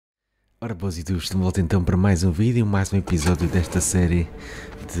Ora, boas e duas, estamos de volta então para mais um vídeo, mais um episódio desta série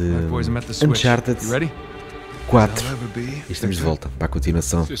de Uncharted 4 e estamos de volta para a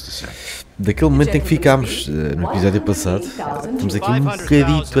continuação daquele momento em que ficámos no episódio passado. Estamos aqui um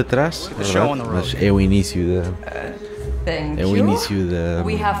bocadito atrás, é verdade, mas é o início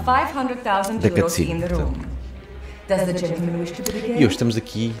da cutscene. E hoje estamos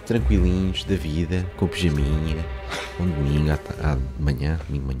aqui tranquilinhos da vida, com pijaminha, um domingo à manhã,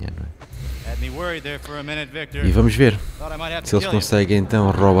 domingo de manhã, não é? E vamos ver se eles conseguem então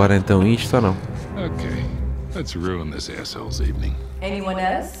roubar então isto ou não. Okay, let's ruin this asshole's evening. Anyone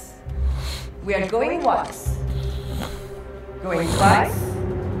else? We are going once. Going twice?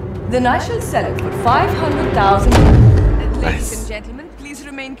 Then I shall sell it for 500,000. Ladies and gentlemen, please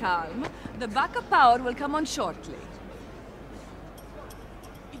remain calm. The backup power will come on shortly.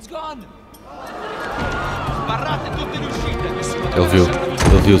 It's gone. Sbarrate tutte le uscite.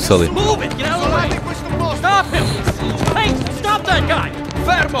 Ele viu o Sully. Move it, get out of the way. Stop him! Hey, stop that guy!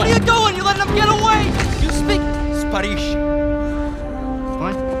 Fermo! What are you doing? You letting him get away? You speak Spanish.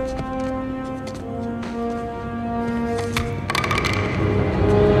 What?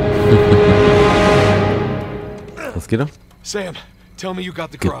 Conseguiram? Sam, tell me you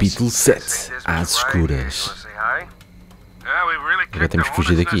got the cross. Capítulo 7, às escuras. Agora temos que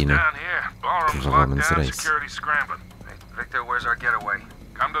fugir daqui, não é? Provavelmente será isso. Victor, where's our getaway?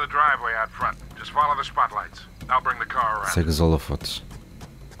 Come to the driveway out front. Just follow the spotlights. I'll bring the car around. Segue os holofotes.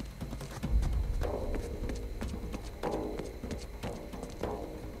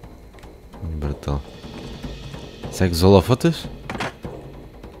 Brutal. Segue os holofotes?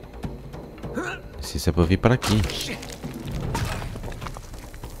 Se isso é para vir para aqui.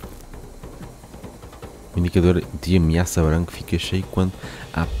 O indicador de ameaça branco fica cheio quando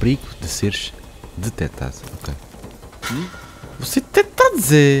há perigo de seres detectado. Ok. Você está a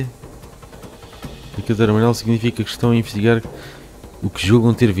dizer? O indicador amarelo significa que estão a investigar o que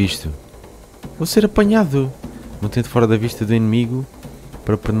julgam ter visto. Vou ser apanhado. Mantente fora da vista do inimigo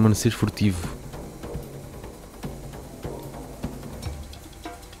para permanecer furtivo.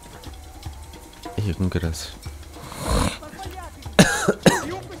 Ai, como caraças.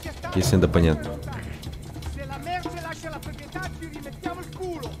 Ia sendo apanhado.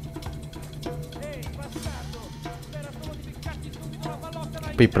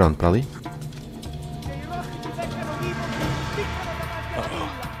 Para ir para onde? Para ali?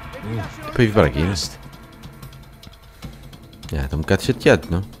 Para ir para aqui, não? Estou um bocado chateado,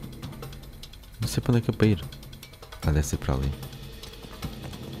 não? Não sei para onde é que é para ir. Ah, deve ser para ali.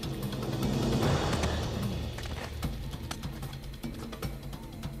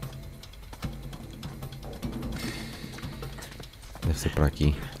 Deve ser para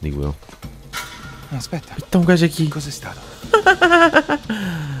aqui, digo eu. Aspetta. Está um gajo aqui. Cos'è stato?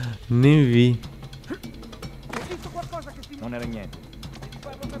 Nem vi. Non era niente.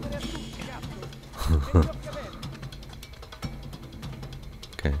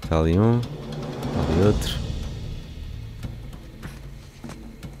 Ok, está ali um. Está ali outro.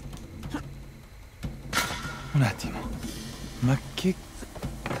 Un attimo. Ma che...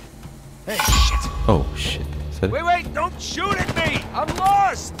 Hey, shit! Oh shit. Sério? Wait, don't shoot at me! I'm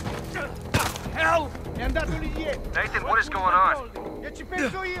lost! Hell! Nathan, what is going on?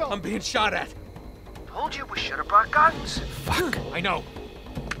 I'm being shot at. Told you we should have brought guns. Fuck. I know.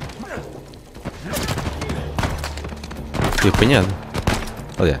 Fui apanhado.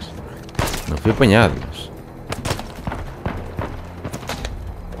 Aliás, não fui apanhado, mas...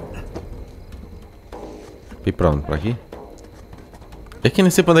 Fui para onde? Para aqui? É que eu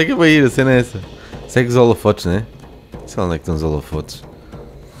nem sei para onde é que eu vou ir, a cena é essa. Segue os holofotes, né? Sei lá onde é que estão os holofotes.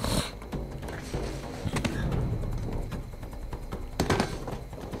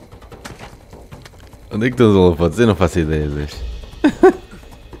 Onde é que estão os holofotes? Eu não faço ideia deste.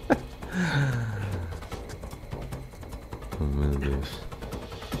 Oh meu Deus.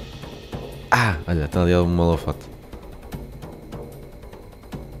 Ah, olha, está ali um holofote.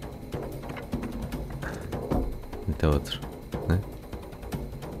 Até outro, né?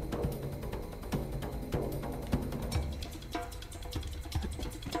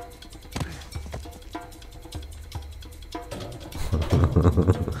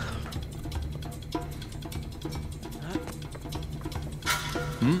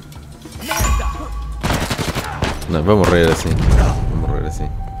 Não, vai morrer assim. Vai morrer assim.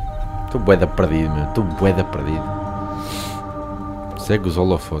 Estou bué da perdido, meu. Estou bué da perdido. Segue os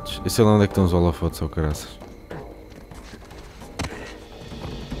holofotes. Eu sei lá onde é que estão os holofotes, oh caraças.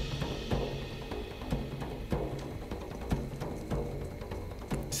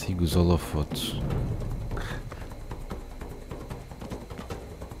 Siga os holofotes.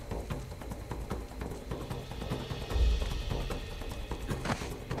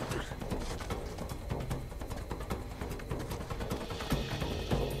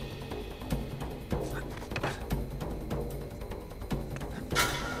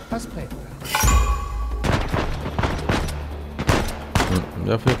 Aspetta.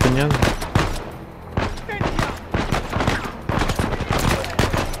 Já foi apanhado?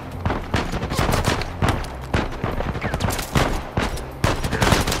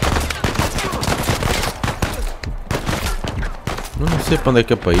 Eu não sei para onde é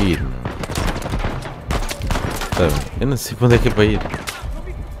que é para ir, mano. Sabe? Eu não sei para onde é que é para ir.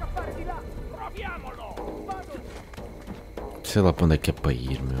 Sei lá para onde é que é para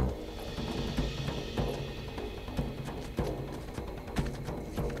ir, meu.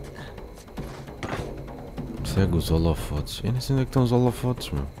 Segue os holofotes. Eu nem sei onde é que estão os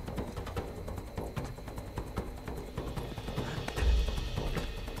holofotes, meu.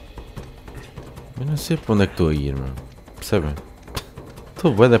 Eu não sei para onde é que estou a ir, meu. Percebem?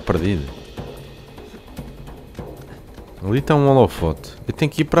 Estou bué da perdido. Ali está um holofote. Eu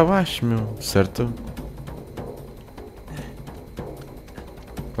tenho que ir para baixo, meu. Certo?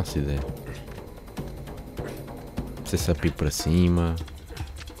 Não faço ideia. Não sei se é para ir para cima.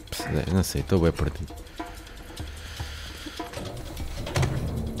 Não sei, estou bem perdido.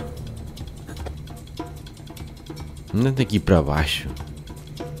 Não tem que ir para baixo.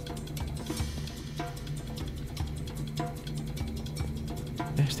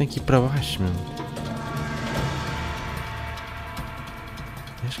 Este tem que ir para baixo, meu.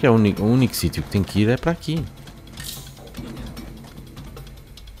 Acho que é o único sítio que tem que ir é para aqui.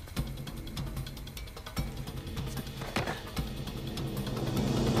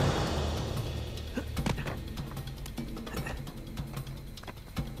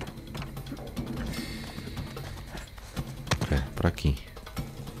 Para aqui.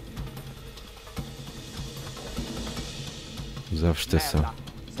 Usar a vegetação.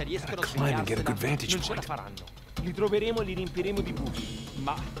 Se riescono a Climb and get a good svegliarsela, vantage non ce la point. faranno. Li troveremo e li riempiremo di buchi.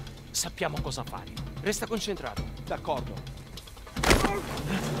 Ma sappiamo cosa fare. Resta concentrato. D'accordo.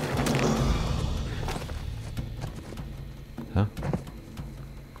 Hã?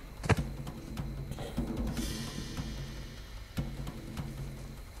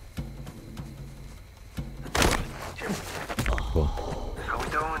 Bom, How we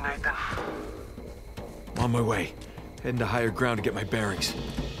doing, Nathan? On my way. Heading to higher ground to get my bearings.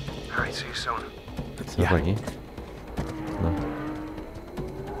 All right, see you soon. será para aqui? Não.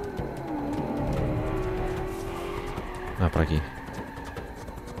 Ah, para aqui.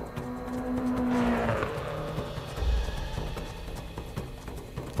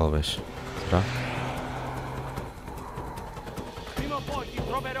 Talvez. Será? Prima o poi ti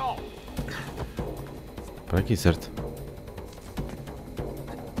troverò. Para aqui, certo?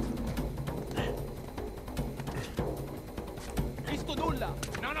 Visto nulla.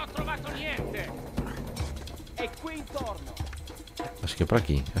 Non ho trovato niente. È qui intorno. Acho que é para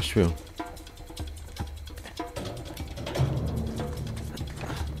aqui. Acho eu.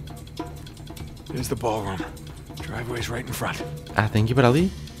 Here's the ballroom. Driveway's right in front. Ah, tem que ir para ali?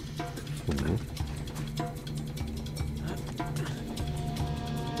 Fogo.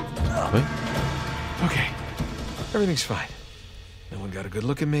 Foi? Okay. Everything's fine. No one got a good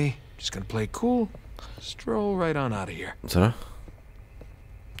look at me. Just gonna play cool. Stroll right on out of here. Será?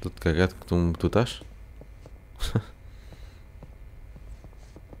 Tudo cagado que tu estás?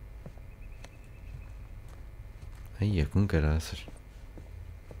 Aí é com caraças.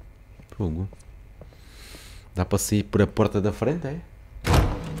 Fogo. Dá para sair por a porta da frente, é?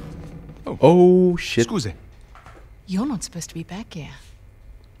 Oh shit. Scusi. You're not supposed to be back here.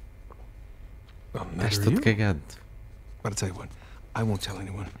 Well, Estás neither are todo you. cagado. But I'll tell you what. I won't tell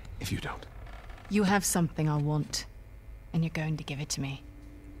anyone if you don't. You have something I want, and you're going to give it to me.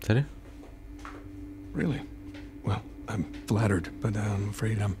 Sério? Really? Well, I'm flattered, but I'm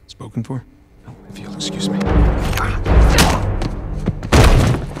afraid I'm spoken for. Oh, if you'll excuse me.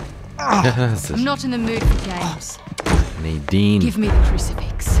 Caraças. I'm not in the mood for games. Nadine. Give me the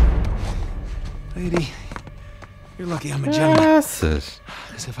crucifix. Lady, you're lucky I'm a gentleman. Caraças.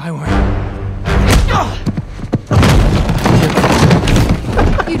 As if I were.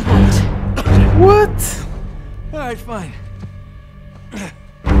 You'd want. What? All right, fine.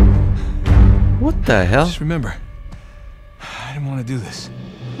 What the hell? Just remember, I didn't want to do this.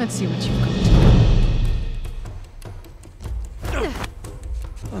 Let's see what you've got.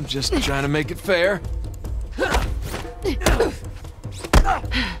 I'm just trying to make it fair.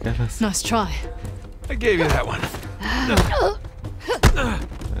 Caraças. Nice try. I gave you that one.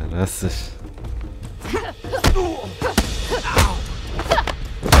 Caraças.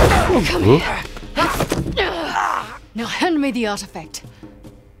 Come here. Now hand me the artifact.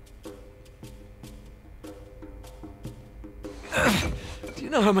 Do you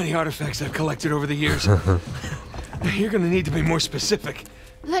know how many artifacts I've collected over the years? You're gonna need to be more specific.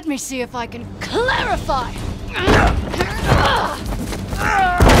 Let me see if I can clarify.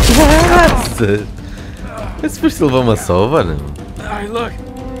 Esse depois levar uma sova, não? Alright, look.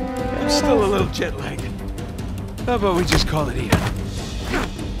 I'm still a little jet lagged. How about we just call it even?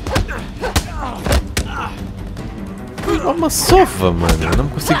 Uma sova, mano. Eu não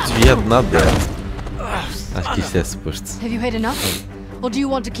me consigo desviar de nada. Acho que isto é suposto. Have you had enough? Or do you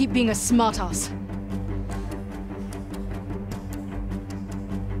want to keep being a smartass?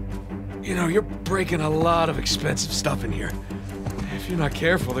 You know, you're breaking a lot of expensive stuff in here. If you're not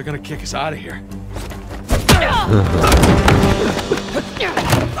careful, they're gonna kick us out of here.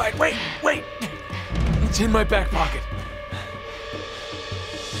 Alright, wait! It's in my back pocket.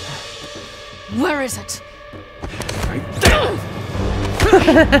 Where is it? Right there!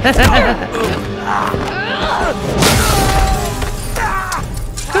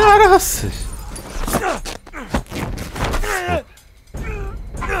 Caraças!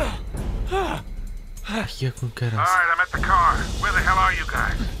 Ai, é com caraças. Alright, I'm at the car. Where the hell are you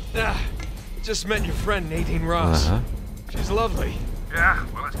guys? Just met your friend Nadine Ross. She's lovely. Yeah,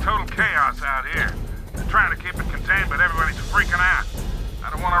 well, it's total chaos out here. They're trying to keep it contained, but everybody's freaking out. I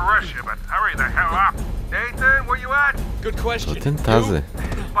don't want to rush you, but hurry the hell up. Nathan, where you at? Good question. Tô tentando.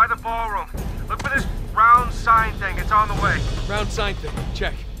 By the ballroom. Look for this round sign thing. It's on the way. Round sign thing.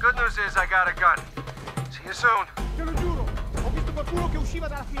 Check. Good news is I got a gun. See you soon. Te lo giuro, ho visto qualcuno che usciva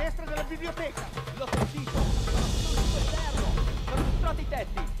dalla finestra della biblioteca. L'ho sentito. Sono distrutti i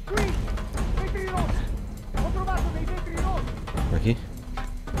tetti. Qui, vetri rossi. Ho trovato dei vetri rossi. Aqui?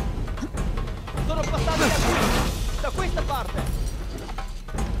 Sono passati da qui, da questa parte.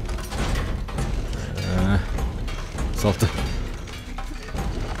 Salta.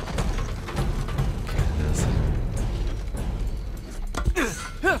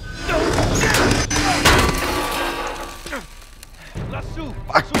 Lassù,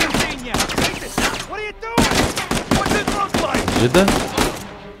 sulla legna. What are you doing? What's it look like? Ajuda?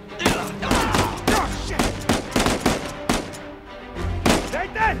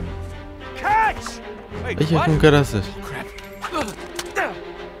 Nathan! Catch! Wait, Ai, é what? com caraças. Crap.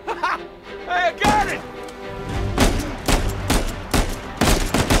 Hey, I got it!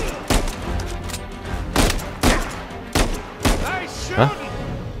 Nice shooting! Huh?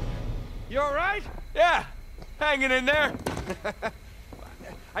 You alright? Yeah, hanging in there.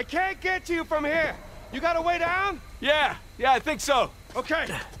 I can't get to you from here. You got a way down? Yeah, I think so. Okay.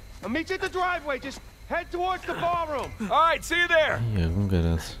 I'll meet you at the driveway. Just head towards the ballroom. Alright, see you there. Ai, é com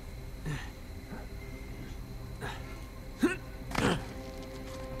caraças.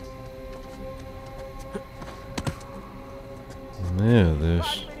 Meu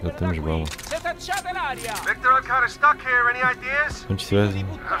Deus, já temos bala. Victor, I'm kind of stuck here. Any ideas? Quando estivesse.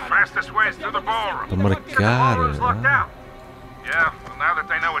 The fastest way is through the ballroom. Para marcar. Ballroom's locked out. Yeah, well, now that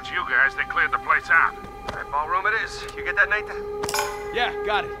they know it's you guys, they cleared the place out. All right, ballroom it is. You get that, Nathan? Yeah,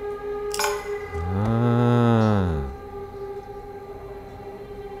 got it. Ah.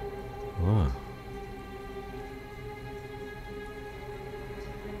 Boa.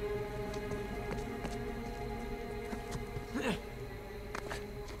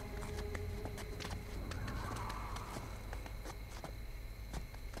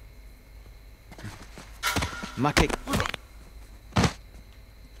 Ma che...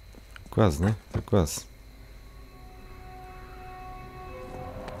 Quase, né? Foi quase.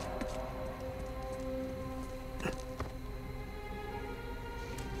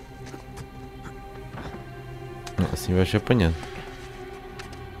 Assim vais apanhando.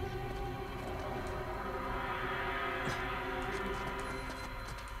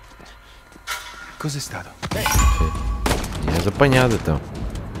 Cos'è stato? És apanhado então.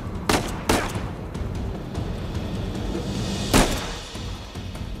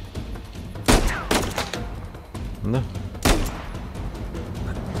 Não.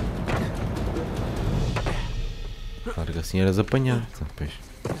 Claro que assim eras apanhado. Então, pois.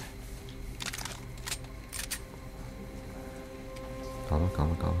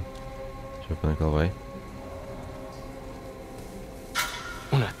 Calma. Deixa eu ver para onde é que ele vai.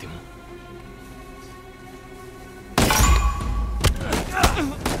 Un attimo.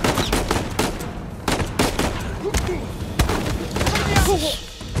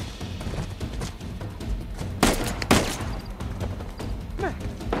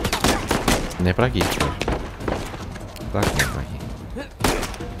 Não é para aqui. Claro que não é para aqui.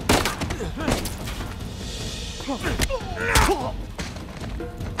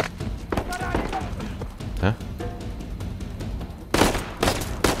 Hã?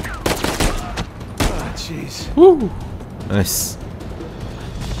 Ah, jeez. Nice.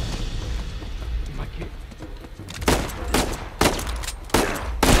 Ma che...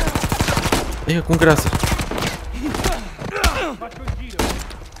 É com graça.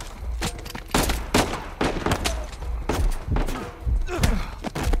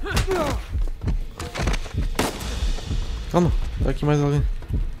 Calma, está aqui mais alguém.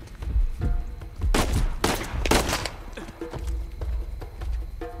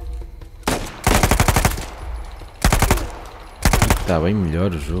 Está bem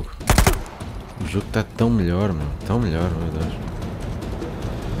melhor o jogo. O jogo está tão melhor, meu. Tão melhor, meu Deus.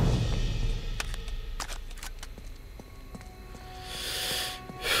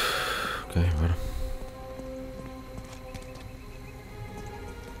 Ok, bora.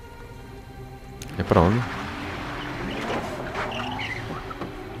 É para onde?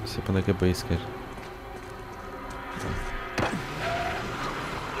 Não sei para onde é que é para isso, quer.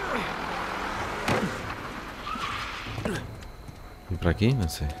 Vim para aqui? Não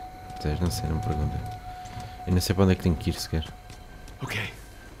sei. Não sei, não me pergunta. Eu não sei para onde é que tenho que ir sequer. Okay,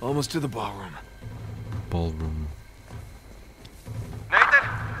 almost to the ballroom. Ballroom. Nathan,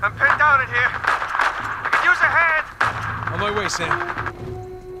 I'm pinned down in here. I could use a hand. On my way, Sam.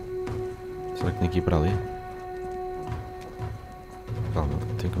 Será que tenho que ir para ali? Calma,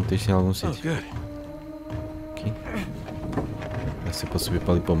 tenho que meter isto em algum Oh, sítio. good. Aqui? Vai ser para subir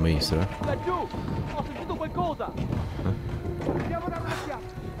para ali para o meio, será? Laggiù! Ho sentito qualcosa! Andiamo da un'occhiata!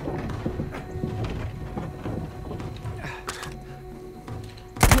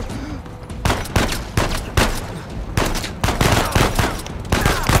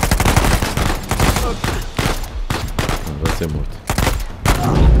 Vai ser morto.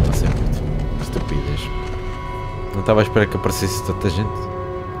 Vai ser morto. Estupidez. Não estava à espera que aparecesse tanta gente.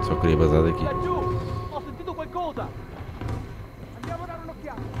 Só queria vazar daqui. Laggiù! Ho sentito qualcosa! Andiamo da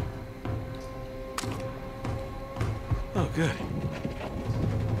un'occhiata! Oh, good.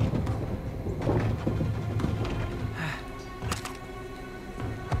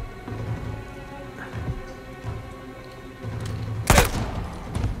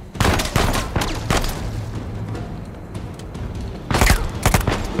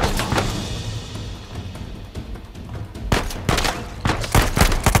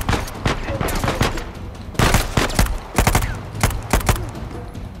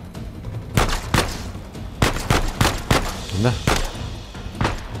 Anda.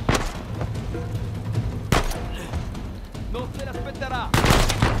 Non se ne aspetterà!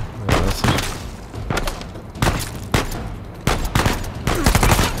 Graças.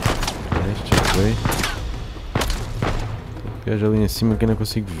 Este já foi. Tem gajo ali em cima que eu não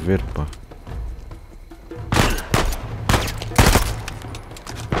consigo ver, pá.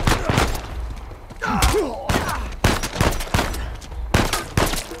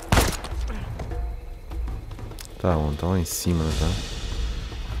 Tá onde? Tá lá em cima, não tá?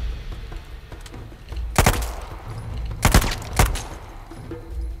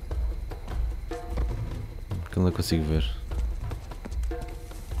 Porque eu não consigo ver.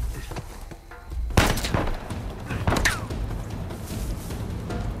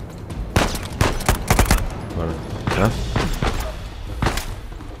 Bora. Tá?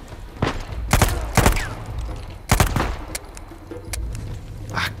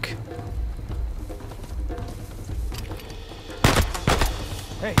 Fuck.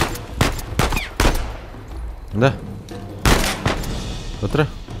 Hey, Anda. Outra.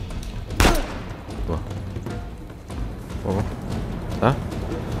 Boa. Boa. Tá?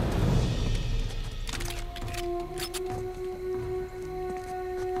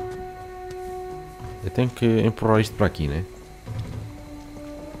 Eu tenho que empurrar isto para aqui, né?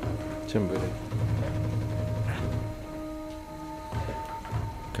 Deixa-me ver.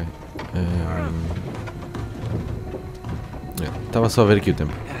 Ok. Estava só a ver aqui o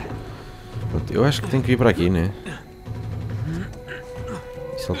tempo. Pronto, eu acho que tenho que ir para aqui, né?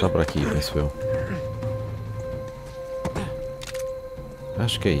 E saltar para aqui, penso eu.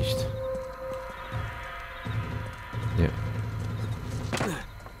 Acho que é isto. Yeah.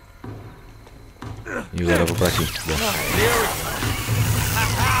 E agora vou para aqui. Boa.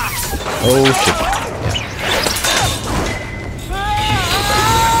 Oh shit.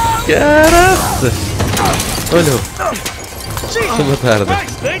 Caraca! Olha! Boa tarde.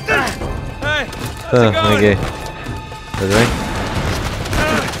 Ok. Tudo bem?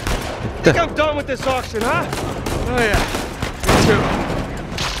 Think I'm done with this auction, huh? oh yeah, me too.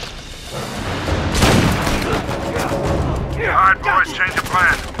 All right, boys, change of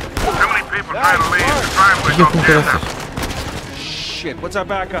plan. Too many people trying to leave. The driveway's Que off com camera. graça. Shit, what's our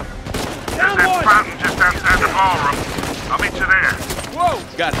backup? There's that fountain just outside the ballroom. I'll meet you there. Whoa!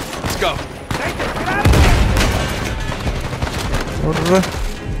 Got it. Let's go. Porra.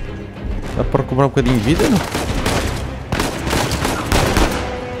 Dá para recuperar um bocadinho de vida, não?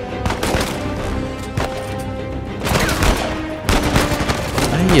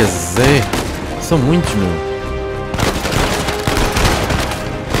 é. São muitos, meu.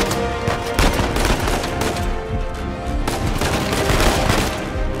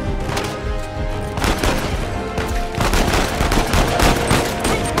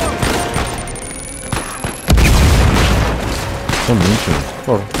 São muitos, meu.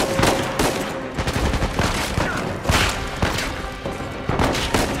 Bora.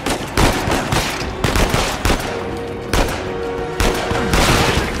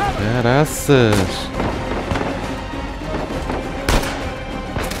 Caraças!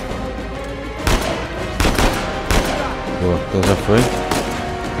 Boa, ele já foi.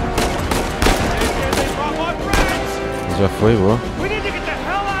 Ele já foi, boa. We need to get the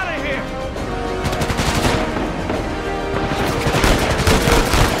hell out of here.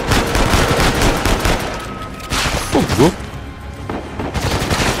 Fogo!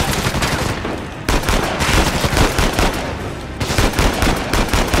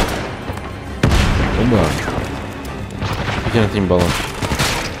 Vamos lá. Por que não tem balão?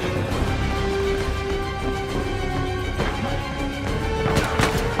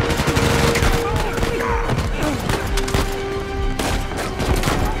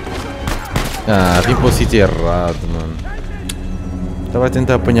 Ah, vim para o sítio errado, mano. Estava a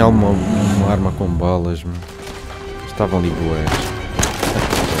tentar apanhar uma arma com balas, mano. Estavam ali boas.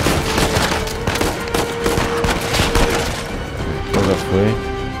 Já foi.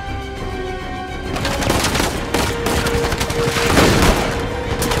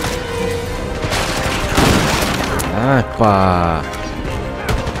 Ah, pá!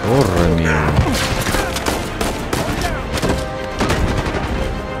 Porra, meu!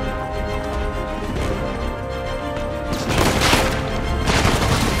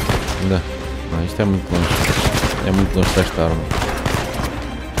 Ainda. Não, isto é muito longe. É muito longe para esta arma.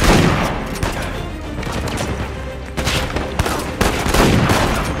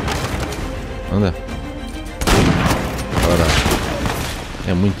 Anda. Ora.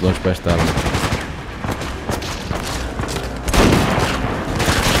 É muito longe para esta arma.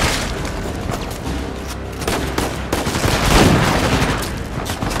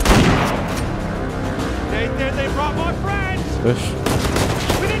 They brought my friends. Pois.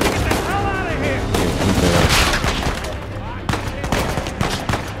 We need to get the hell out of here. Muito legal.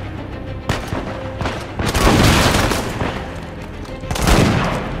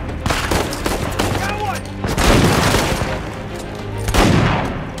 Got one.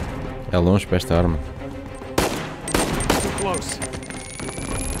 É longe para esta arma. Too close.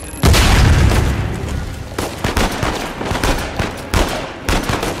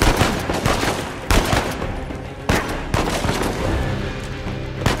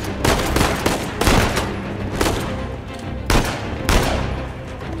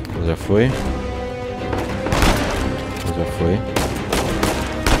 Já foi. Já foi.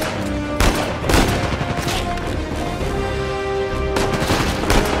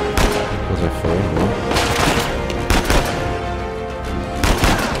 Já foi. Bom.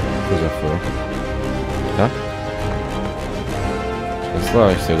 Já foi. Tá? Esquece lá,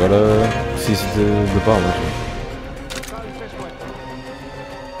 isto agora preciso de balas. Né?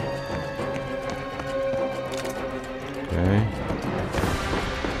 Ok.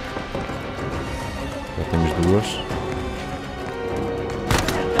 Já temos duas.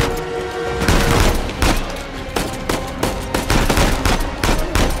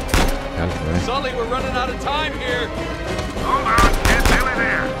 Sully, we're running out of time here. Hold on, kid, nearly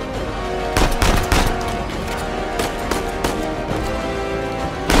there.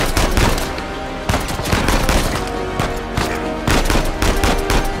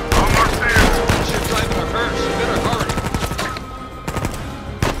 Almost there. She's driving a hearse. You better hurry.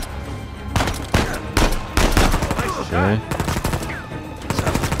 Ok.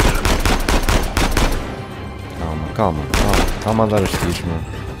 Calma a dar os tiros, mano.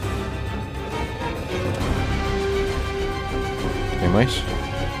 Tem mais?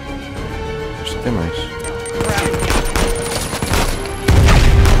 Acho que tem mais.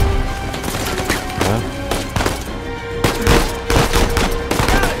 Tá?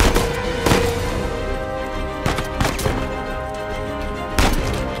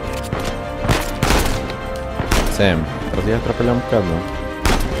 Sam, podia atrapalhar um bocado, não?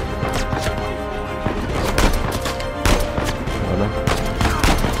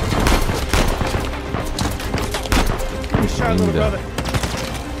 Linda.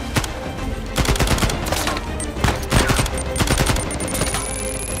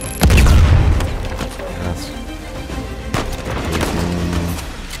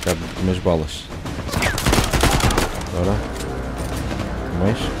 Cabe umas balas. Agora.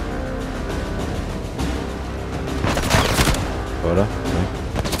 Mais. Agora.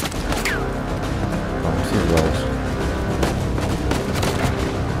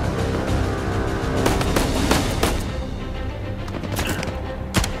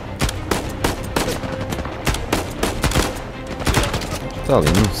 Está ali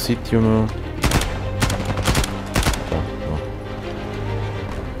num sítio, meu.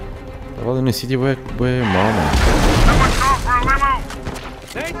 Estava ali num sítio bem mal, mano. Someone call for a limo!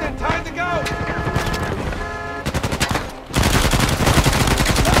 Nathan, time to go!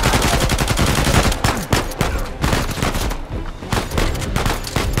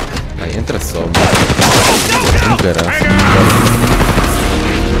 Ai, entra só, mano. Caralho.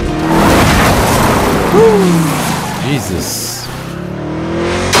 Jesus.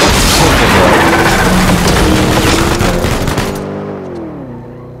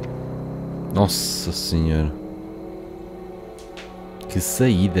 Nossa senhora. Que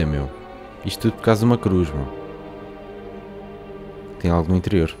saída, meu. Isto tudo por causa de uma cruz, meu. Tem algo no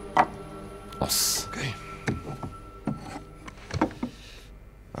interior. Nossa. Okay.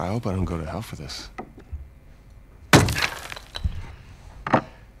 I hope I don't go to hell for this.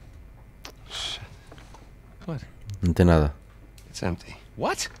 Shit. What? Não tem nada. It's empty.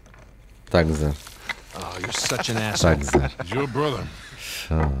 What? Está a gozar. Oh, you're such an Está a asshole. gozar. It's your brother.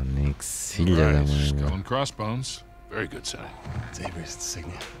 Phonics. Filha da Right, mãe, skull meu. and crossbones. Very good sign. It's Avery's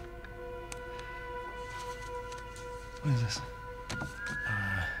insignia. What is this?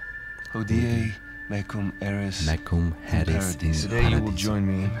 Hodie mecum eris Mecum Harris in Paradis. Today you will Paradis. join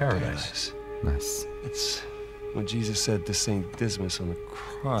me in paradise. Nice. It's what Jesus said to Saint Dismas on the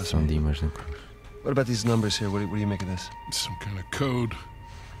cross. São Dimas na cruz. What about these numbers here? What do you make of this? It's some kind of code.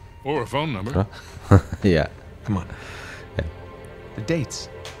 Or a phone number. Huh? Yeah. Come on. Yeah. The dates.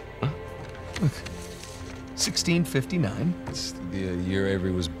 Look. 1659, It's the year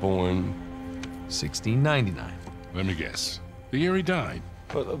Avery was born. 1699. Let me guess. The year he died.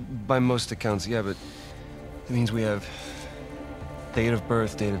 Well, by most accounts, yeah, but it means we have date of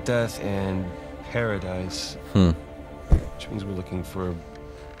birth, date of death, and paradise. Which means we're looking for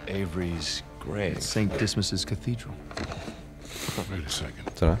Avery's grave. St. Dismas's Cathedral. Wait a second.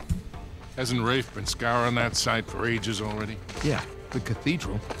 Será? Hasn't Rafe been scouring that site for ages already? Yeah, the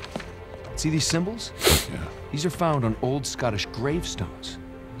cathedral. See these symbols? Yeah. These are found on old Scottish gravestones.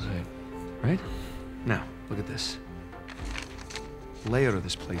 Right. Right? Now, look at this. The layout of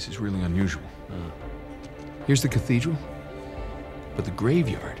this place is really unusual. Here's the cathedral, but the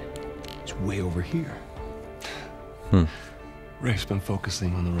graveyard is way over here. Rafe's been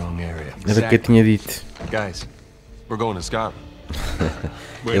focusing on the wrong area. Era o que eu tinha dito. Guys, we're going to Scotland.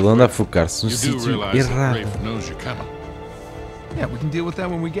 Wait, Ele anda a focar-se no you do sítio realize that errado. Rafe knows you're coming. Yeah, we can deal with that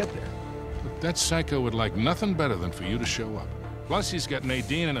when we get there. But that psycho would like nothing better than for you to show up. Plus, he's got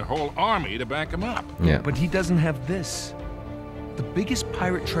Nadine and a whole army to back him up. Yeah. But he doesn't have this. The biggest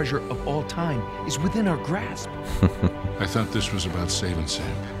pirate treasure of all time is within our grasp. I thought this was about saving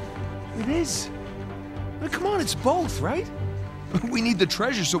Sam. It is. I mean, come on, it's both, right? We need the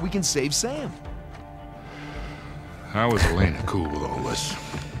treasure so we can save Sam. How is Elena cool with all this?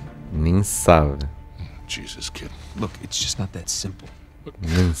 Nem sabe. Jesus, kid. Look, it's just not that simple.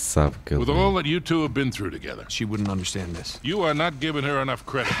 Nem sabe que With ele... all that you two have been through together, She wouldn't understand this. you are not giving her enough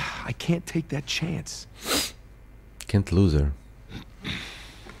credit. I can't take that chance. Can't lose her.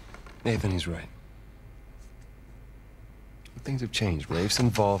 Nathan, he's right. Things have changed. Rafe's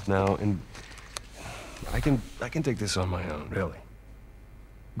involved now, and I can take this on my own, really.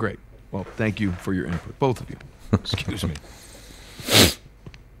 Great. Well, thank you for your input, both of you. Excuse me.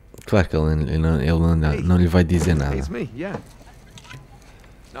 Claro que ele não lhe vai dizer Hey, nada. it's me, yeah.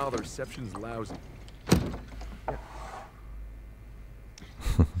 Now the reception's lousy.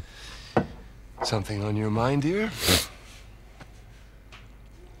 Something on your mind, dear?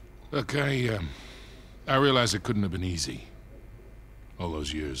 Look, I realize it couldn't have been easy. All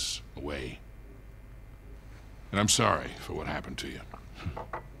those years away. And I'm sorry for what happened to you.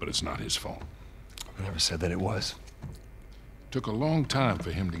 But it's not his fault. I never said that it was. Took a long time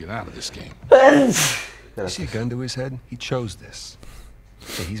for him to get out of this game. You see a gun to his head? He chose this.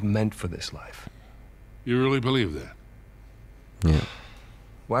 Okay, he's meant for this life. You really believe that? Yeah.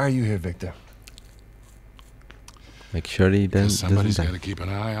 Why are you here, Victor? Make sure he Because doesn't somebody's die. got to keep an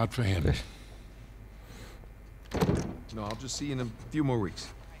eye out for him. No, I'll just see you in a few more weeks.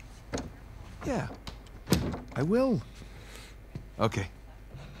 Yeah, I will. Okay.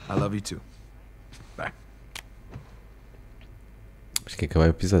 I love you too. Bye. Acho que acabar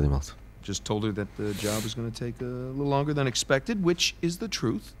o episódio, malta. Just told her that the job was going to take a little longer than expected, which is the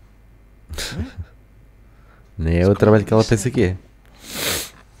truth. Nem é o trabalho que ela pensa que é.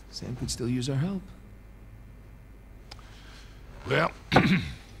 Sam could still use our help. Well, I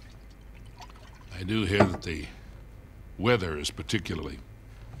do hear that the weather is particularly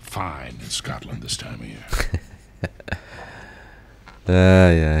fine in Scotland this time of year.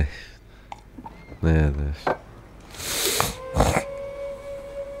 Ai, ai. Meu Deus.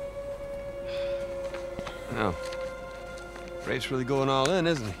 Oh. Rafe's really going all in,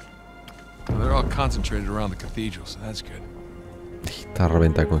 isn't he? Well, they're all concentrated around the cathedral, so that's good. Está a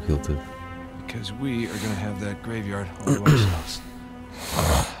arrebentar com aquilo tudo. Because we are gonna have that graveyard all to ourselves.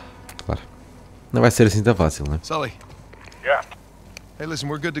 Claro. Não vai ser assim tão fácil, né? Sully. Yeah. Hey, listen,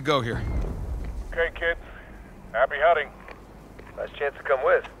 we're good to go here. Okay, kids. Happy hunting. Last chance to come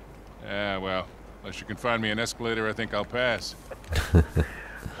with. Yeah, well, unless you can find me an escalator, I think I'll pass. All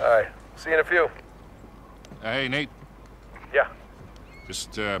right. See you in a few. Hey, Nate. Yeah.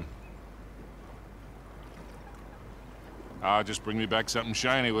 Just bring me back something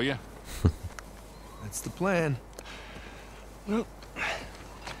shiny, will you? That's the plan. Well,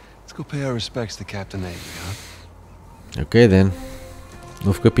 let's go pay our respects to Captain Avery, huh? Ok, then.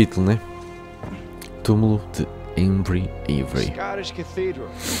 Novo capítulo, né? Túmulo de Avery. Scottish Cathedral.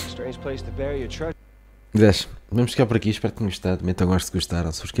 Strange place to bury your treasure. 10. Vamos ficar por aqui, espero que tenham gostado. Metam gosto se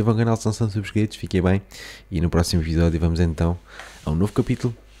gostaram, subscrevam o canal se não são subscritos, fiquem bem. E no próximo episódio vamos então a um novo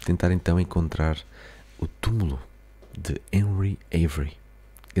capítulo, tentar então encontrar o túmulo de Henry Avery.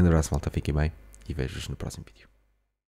 Grande abraço, malta, fiquem bem e vejo-vos no próximo vídeo.